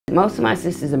Most of my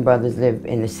sisters and brothers live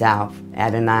in the South.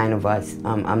 Out of 9 of us,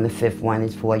 I'm the 5th one.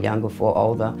 It's 4 younger, 4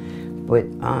 older. But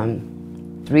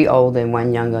 3 older and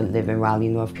 1 younger live in Raleigh,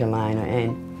 North Carolina.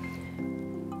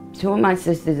 And 2 of my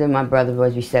sisters and my brother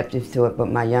was receptive to it, but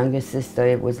my younger sister,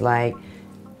 it was like,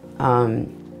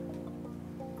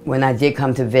 when I did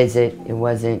come to visit, it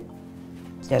wasn't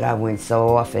that I went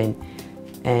so often.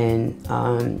 And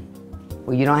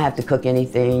well, you don't have to cook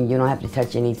anything, you don't have to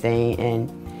touch anything, and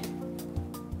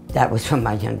that was from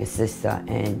my younger sister,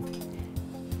 and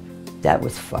that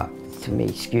was fucked to me,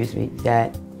 excuse me.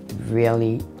 That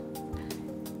really,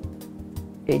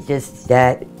 it just,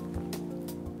 that,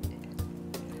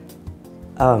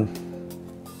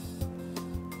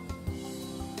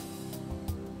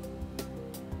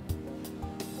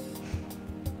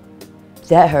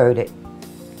 that hurt it,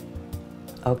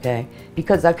 okay?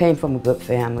 Because I came from a good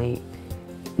family.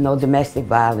 No domestic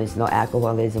violence, no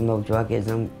alcoholism, no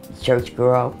drugism, church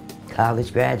girl,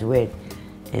 college graduate,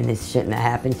 and this shouldn't have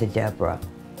happened to Deborah.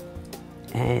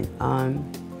 And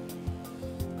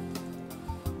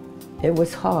it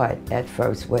was hard at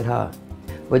first with her.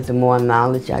 But the more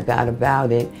knowledge I got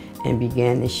about it and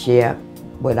began to share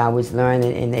what I was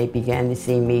learning, and they began to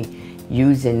see me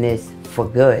using this for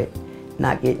good,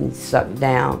 not getting sucked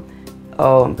down,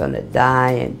 oh, I'm gonna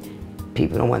die and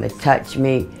people don't want to touch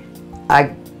me.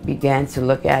 I began to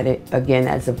look at it again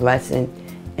as a blessing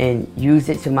and use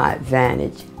it to my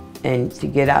advantage, and to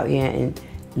get out here and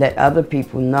let other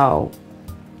people know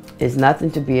there's nothing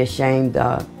to be ashamed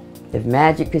of. If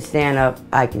Magic could stand up,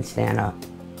 I can stand up.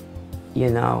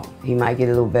 You know, he might get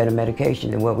a little better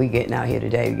medication than what we're getting out here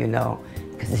today, you know,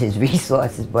 because of his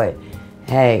resources, but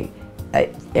hey,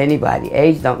 anybody,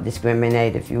 age don't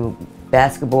discriminate. If you're a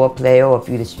basketball player or if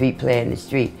you're the street player in the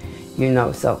street, you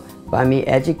know. So by me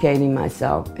educating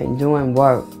myself and doing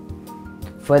work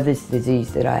for this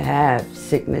disease that I have,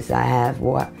 sickness I have,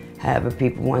 or however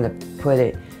people want to put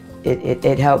it,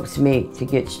 it helps me to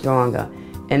get stronger.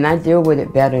 And I deal with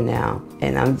it better now.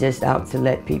 And I'm just out to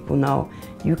let people know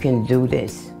you can do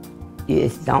this. You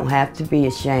don't have to be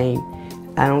ashamed.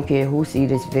 I don't care who see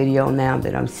this video now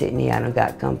that I'm sitting here, I done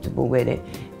got comfortable with it.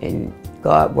 And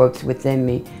God works within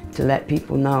me to let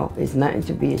people know there's nothing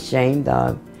to be ashamed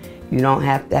of. You don't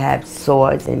have to have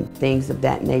sores and things of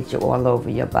that nature all over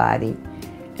your body.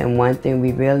 And one thing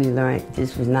we really learned,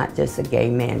 this was not just a gay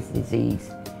man's disease.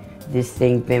 This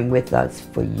thing's been with us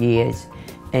for years,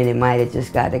 and it might have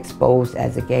just got exposed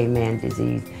as a gay man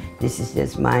disease. This is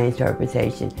just my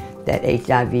interpretation, that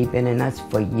HIV been in us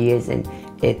for years, and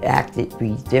it acted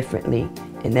differently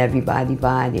in everybody's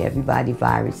body. Everybody's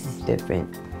virus is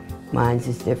different. Mine's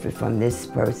is different from this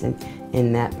person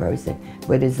and that person.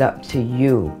 But it's up to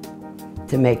you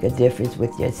to make a difference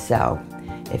with yourself.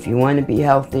 If you want to be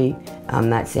healthy, I'm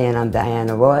not saying I'm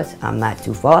Diana Ross, I'm not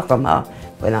too far from her,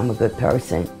 but I'm a good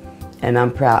person. And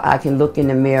I'm proud. I can look in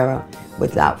the mirror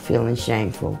without feeling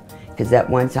shameful. Because at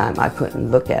one time I couldn't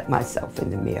look at myself in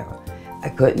the mirror. I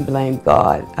couldn't blame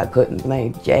God, I couldn't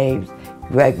blame James,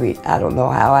 Gregory. I don't know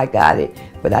how I got it,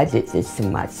 but I did this to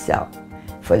myself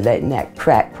for letting that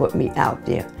crack put me out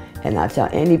there. And I tell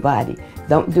anybody,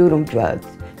 don't do them drugs,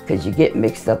 because you get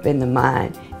mixed up in the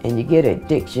mind and you get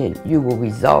addiction. You will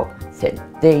result to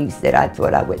things that I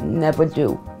thought I would never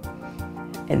do.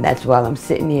 And that's why I'm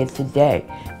sitting here today.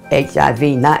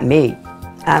 HIV, not me.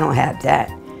 I don't have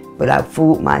that. But I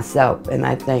fooled myself, and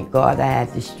I thank God I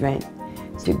had the strength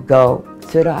to go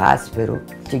to the hospital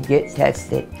to get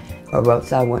tested, or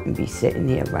else I wouldn't be sitting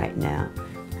here right now.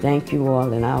 Thank you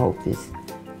all, and I hope this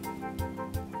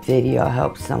video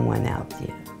helps someone out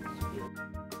there.